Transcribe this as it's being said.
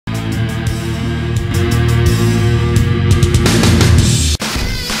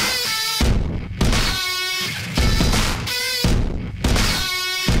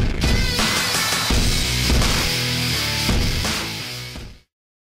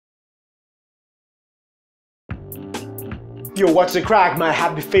Yo, what's the crack, my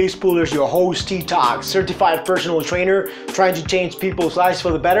happy face pullers? Your host T-Talk, certified personal trainer, trying to change people's lives for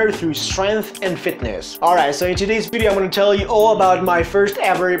the better through strength and fitness. Alright, so in today's video I'm going to tell you all about my first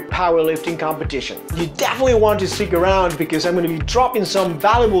ever powerlifting competition. You definitely want to stick around because I'm going to be dropping some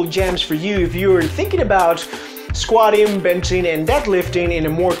valuable gems for you if you're thinking about squatting, benching, and deadlifting in a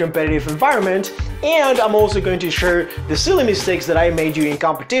more competitive environment. And I'm also going to share the silly mistakes that I made during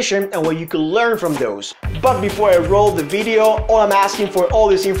competition and what you can learn from those. But before I roll the video, all I'm asking for all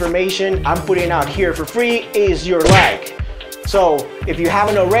this information I'm putting out here for free is your like. So if you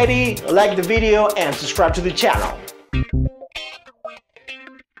haven't already, like the video and subscribe to the channel.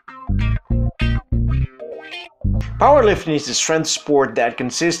 Powerlifting is a strength sport that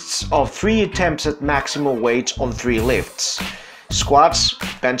consists of 3 attempts at maximal weight on 3 lifts: squats,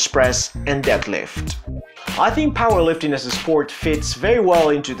 bench press, and deadlift. I think powerlifting as a sport fits very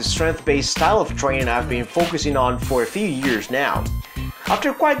well into the strength-based style of training I've been focusing on for a few years now.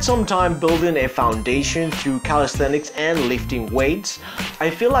 After quite some time building a foundation through calisthenics and lifting weights, I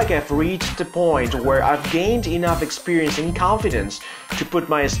feel like I've reached the point where I've gained enough experience and confidence to put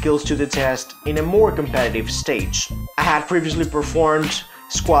my skills to the test in a more competitive stage. I had previously performed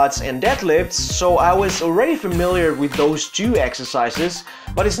squats and deadlifts, so I was already familiar with those 2 exercises,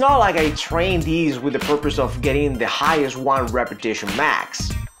 but it's not like I trained these with the purpose of getting the highest 1 repetition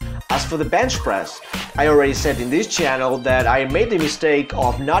max. As for the bench press, I already said in this channel that I made the mistake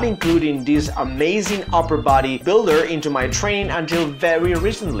of not including this amazing upper body builder into my training until very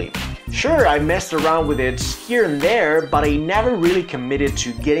recently. Sure, I messed around with it here and there, but I never really committed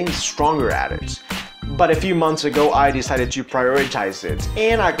to getting stronger at it. But a few months ago I decided to prioritize it,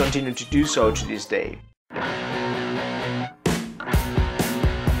 and I continue to do so to this day.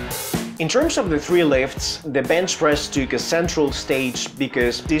 In terms of the 3 lifts, the bench press took a central stage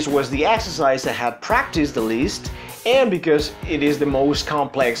because this was the exercise I had practiced the least and because it is the most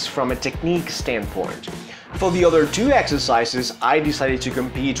complex from a technique standpoint. For the other 2 exercises, I decided to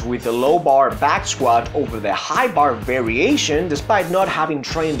compete with the low bar back squat over the high bar variation despite not having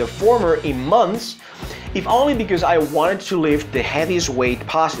trained the former in months, if only because I wanted to lift the heaviest weight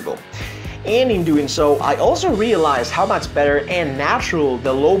possible. And in doing so, I also realized how much better and natural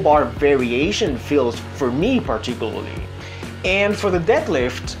the low bar variation feels for me particularly. And for the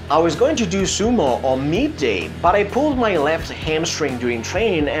deadlift, I was going to do sumo on meet day, but I pulled my left hamstring during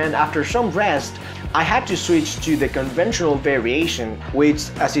training, and after some rest, I had to switch to the conventional variation, which,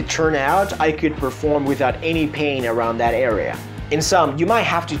 as it turned out, I could perform without any pain around that area. In sum, you might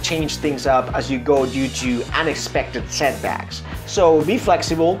have to change things up as you go due to unexpected setbacks. So be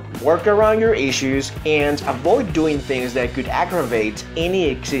flexible, work around your issues, and avoid doing things that could aggravate any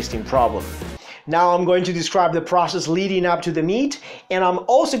existing problem. Now I'm going to describe the process leading up to the meet, and I'm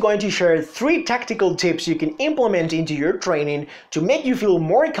also going to share 3 tactical tips you can implement into your training to make you feel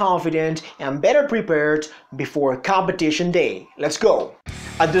more confident and better prepared before competition day. Let's go!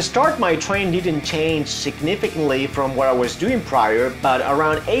 At the start, my training didn't change significantly from what I was doing prior, but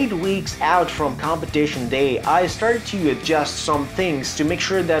around 8 weeks out from competition day, I started to adjust some things to make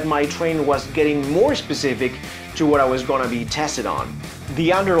sure that my training was getting more specific to what I was going to be tested on.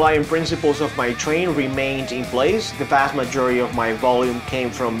 The underlying principles of my training remained in place. The vast majority of my volume came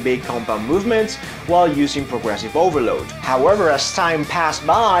from big compound movements while using progressive overload. However, as time passed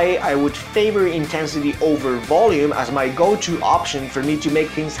by, I would favor intensity over volume as my go-to option for me to make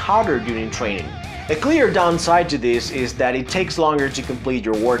things harder during training. A clear downside to this is that it takes longer to complete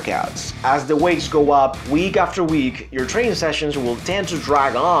your workouts. As the weights go up week after week, your training sessions will tend to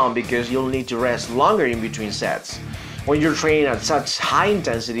drag on because you'll need to rest longer in between sets. When you're training at such high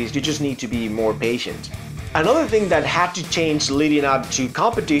intensities, you just need to be more patient. Another thing that had to change leading up to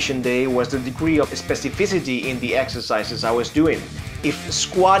competition day was the degree of specificity in the exercises I was doing. If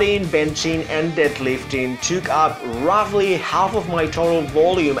squatting, benching, and deadlifting took up roughly half of my total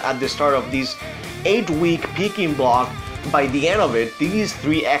volume at the start of this 8-week peaking block, by the end of it, these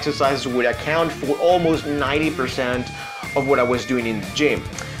 3 exercises would account for almost 90% of what I was doing in the gym.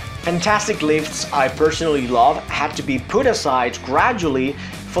 Fantastic lifts I personally love had to be put aside gradually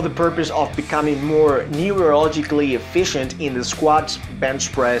for the purpose of becoming more neurologically efficient in the squats,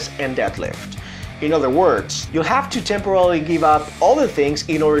 bench press, and deadlift. In other words, you'll have to temporarily give up other things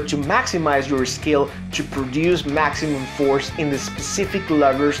in order to maximize your skill to produce maximum force in the specific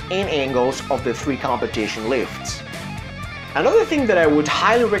levers and angles of the 3 competition lifts. Another thing that I would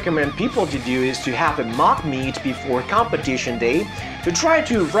highly recommend people to do is to have a mock meet before competition day to try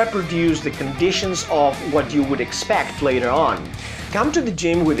to reproduce the conditions of what you would expect later on. Come to the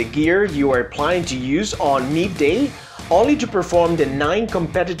gym with the gear you are planning to use on meet day, only to perform the 9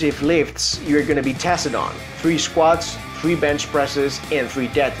 competitive lifts you're going to be tested on: 3 squats, 3 bench presses, and 3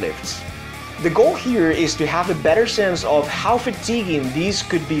 deadlifts. The goal here is to have a better sense of how fatiguing these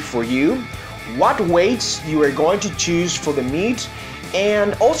could be for you, what weights you are going to choose for the meet,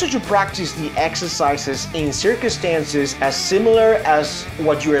 and also to practice the exercises in circumstances as similar as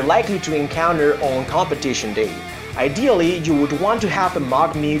what you are likely to encounter on competition day. Ideally, you would want to have a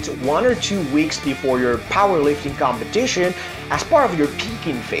mock meet 1 or 2 weeks before your powerlifting competition as part of your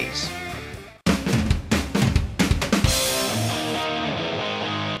peaking phase.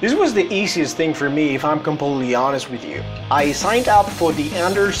 This was the easiest thing for me, if I'm completely honest with you. I signed up for the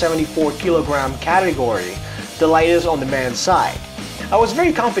under 74 kilogram category, the lightest on the men's side. I was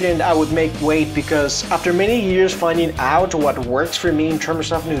very confident I would make weight because after many years finding out what works for me in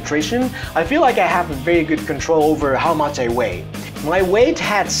terms of nutrition, I feel like I have a very good control over how much I weigh. My weight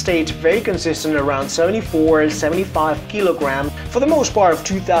had stayed very consistent around 74-75 kilograms for the most part of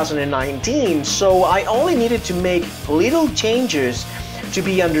 2019, so I only needed to make little changes to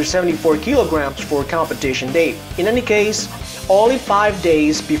be under 74 kilograms for competition day. In any case, only 5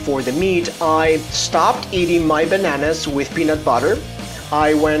 days before the meet, I stopped eating my bananas with peanut butter.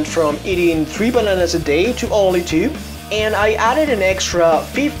 I went from eating 3 bananas a day to only 2, and I added an extra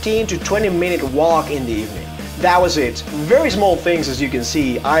 15 to 20 minute walk in the evening. That was it. Very small things, as you can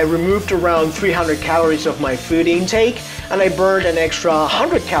see. I removed around 300 calories of my food intake, and I burned an extra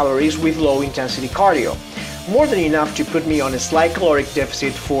 100 calories with low intensity cardio. More than enough to put me on a slight caloric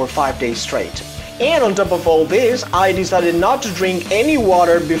deficit for 5 days straight. And on top of all this, I decided not to drink any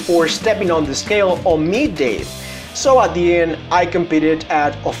water before stepping on the scale on meet day. So at the end, I competed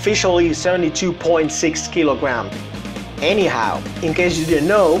at officially 72.6 kilograms. Anyhow, in case you didn't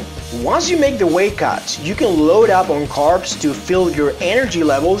know, once you make the weight cut, you can load up on carbs to fill your energy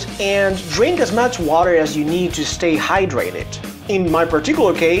levels and drink as much water as you need to stay hydrated. In my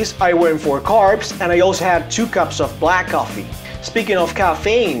particular case, I went for carbs and I also had 2 cups of black coffee. Speaking of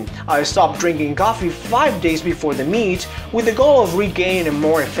caffeine, I stopped drinking coffee 5 days before the meet with the goal of regaining a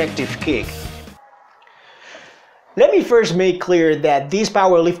more effective kick. Let me first make clear that this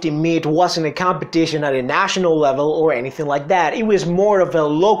powerlifting meet wasn't a competition at a national level or anything like that. It was more of a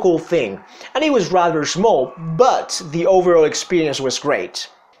local thing, and it was rather small, but the overall experience was great.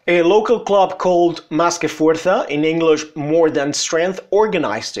 A local club called Más que Fuerza, in English More Than Strength,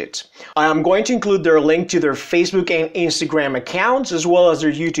 organized it. I am going to include their link to their Facebook and Instagram accounts as well as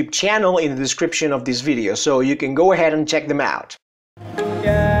their YouTube channel in the description of this video, so you can go ahead and check them out.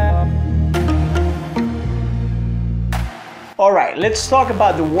 Alright, let's talk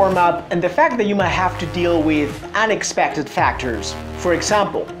about the warm-up and the fact that you might have to deal with unexpected factors. For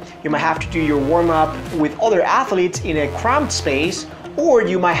example, you might have to do your warm-up with other athletes in a cramped space, or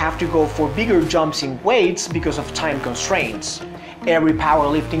you might have to go for bigger jumps in weights because of time constraints. Every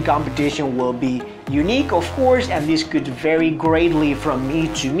powerlifting competition will be unique, of course, and this could vary greatly from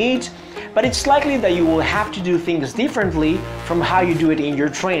meet to meet, but it's likely that you will have to do things differently from how you do it in your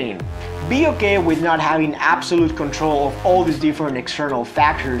training. Be okay with not having absolute control of all these different external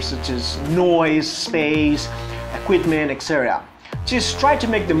factors such as noise, space, equipment, etc. Just try to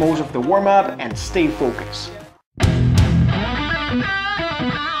make the most of the warm-up and stay focused.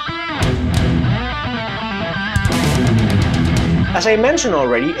 As I mentioned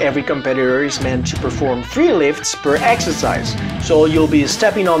already, every competitor is meant to perform 3 lifts per exercise, so you'll be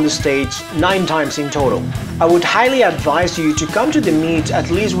stepping on the stage 9 times in total. I would highly advise you to come to the meet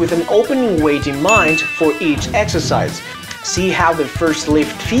at least with an opening weight in mind for each exercise. See how the first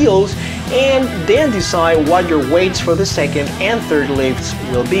lift feels, and then decide what your weights for the second and third lifts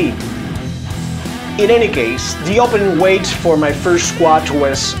will be. In any case, the opening weight for my first squat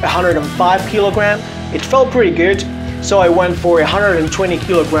was 105 kilograms. It felt pretty good, so I went for 120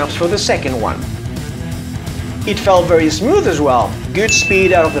 kilograms for the second one. It felt very smooth as well, good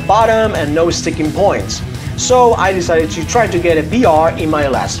speed out of the bottom and no sticking points. So I decided to try to get a PR in my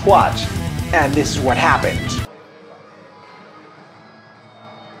last squat. And this is what happened.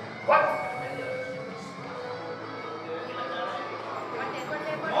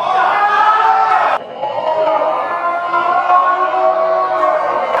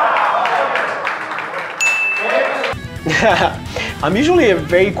 I'm usually a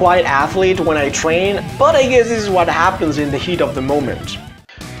very quiet athlete when I train, but I guess this is what happens in the heat of the moment.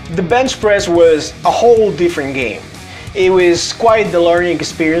 The bench press was a whole different game. It was quite the learning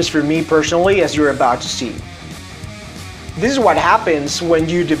experience for me personally, as you're about to see. This is what happens when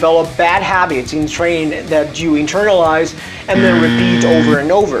you develop bad habits in training that you internalize and then repeat over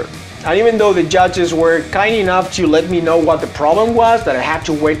and over. And even though the judges were kind enough to let me know what the problem was, that I had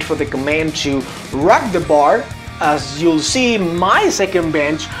to wait for the command to rock the bar, As you'll see, my second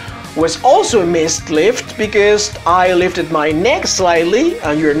bench was also a missed lift because I lifted my neck slightly,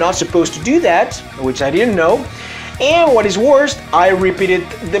 and you're not supposed to do that, which I didn't know. And what is worse, I repeated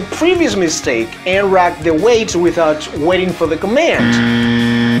the previous mistake and racked the weights without waiting for the command.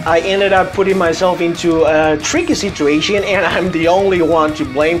 I ended up putting myself into a tricky situation, and I'm the only one to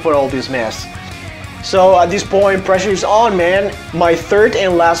blame for all this mess. So at this point, pressure is on, man. My third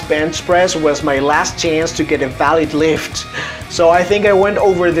and last bench press was my last chance to get a valid lift. So I think I went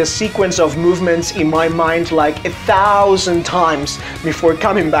over the sequence of movements in my mind like 1,000 times before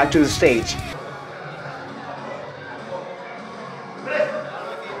coming back to the stage.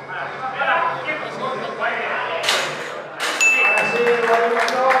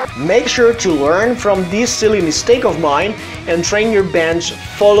 Make sure to learn from this silly mistake of mine and train your bench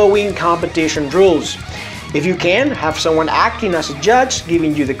following competition rules. If you can, have someone acting as a judge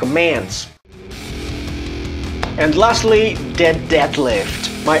giving you the commands. And lastly,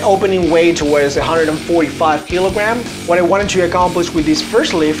 deadlift. My opening weight was 145 kilograms. What I wanted to accomplish with this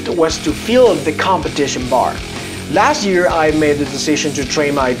first lift was to fill the competition bar. Last year I made the decision to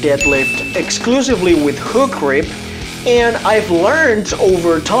train my deadlift exclusively with hook grip, and I've learned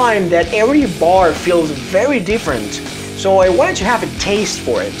over time that every bar feels very different, so I wanted to have a taste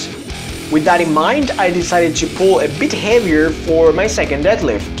for it. With that in mind, I decided to pull a bit heavier for my second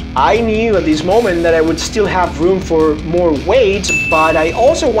deadlift. I knew at this moment that I would still have room for more weight, but I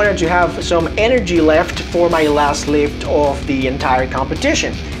also wanted to have some energy left for my last lift of the entire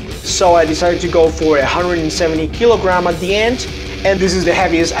competition. So I decided to go for 170 kilograms at the end, and this is the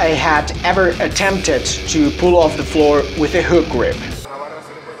heaviest I had ever attempted to pull off the floor with a hook grip.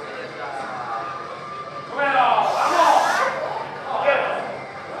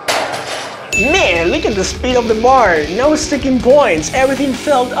 Man, look at the speed of the bar, no sticking points, everything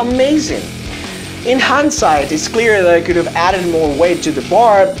felt amazing. In hindsight, it's clear that I could have added more weight to the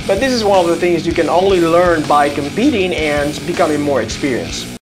bar, but this is one of the things you can only learn by competing and becoming more experienced.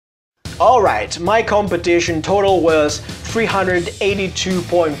 Alright, my competition total was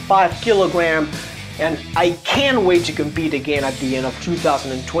 382.5 kilograms, and I can't wait to compete again at the end of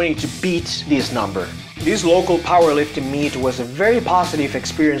 2020 to beat this number. This local powerlifting meet was a very positive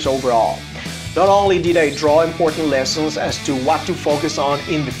experience overall. Not only did I draw important lessons as to what to focus on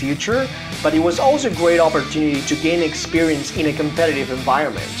in the future, but it was also a great opportunity to gain experience in a competitive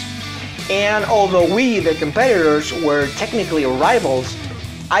environment. And although we, the competitors, were technically rivals,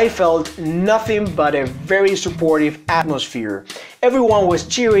 I felt nothing but a very supportive atmosphere. Everyone was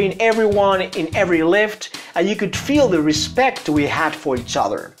cheering everyone in every lift, and you could feel the respect we had for each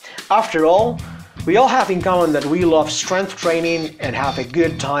other. After all, we all have in common that we love strength training and have a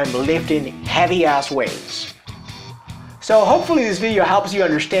good time lifting heavy-ass weights. So hopefully this video helps you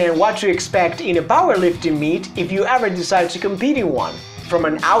understand what to expect in a powerlifting meet if you ever decide to compete in one. From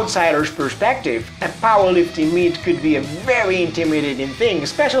an outsider's perspective, a powerlifting meet could be a very intimidating thing,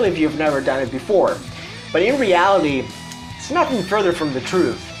 especially if you've never done it before. But in reality, it's nothing further from the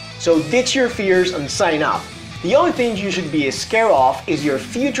truth. So ditch your fears and sign up. The only thing you should be scared of is your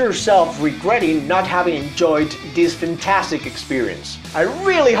future self regretting not having enjoyed this fantastic experience. I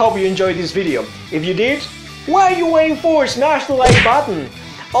really hope you enjoyed this video. If you did, what are you waiting for? Smash the like button!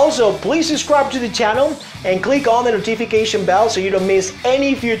 Also, please subscribe to the channel and click on the notification bell so you don't miss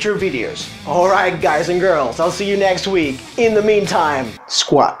any future videos. Alright guys and girls, I'll see you next week. In the meantime,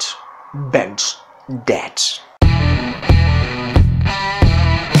 squat, bench, dead.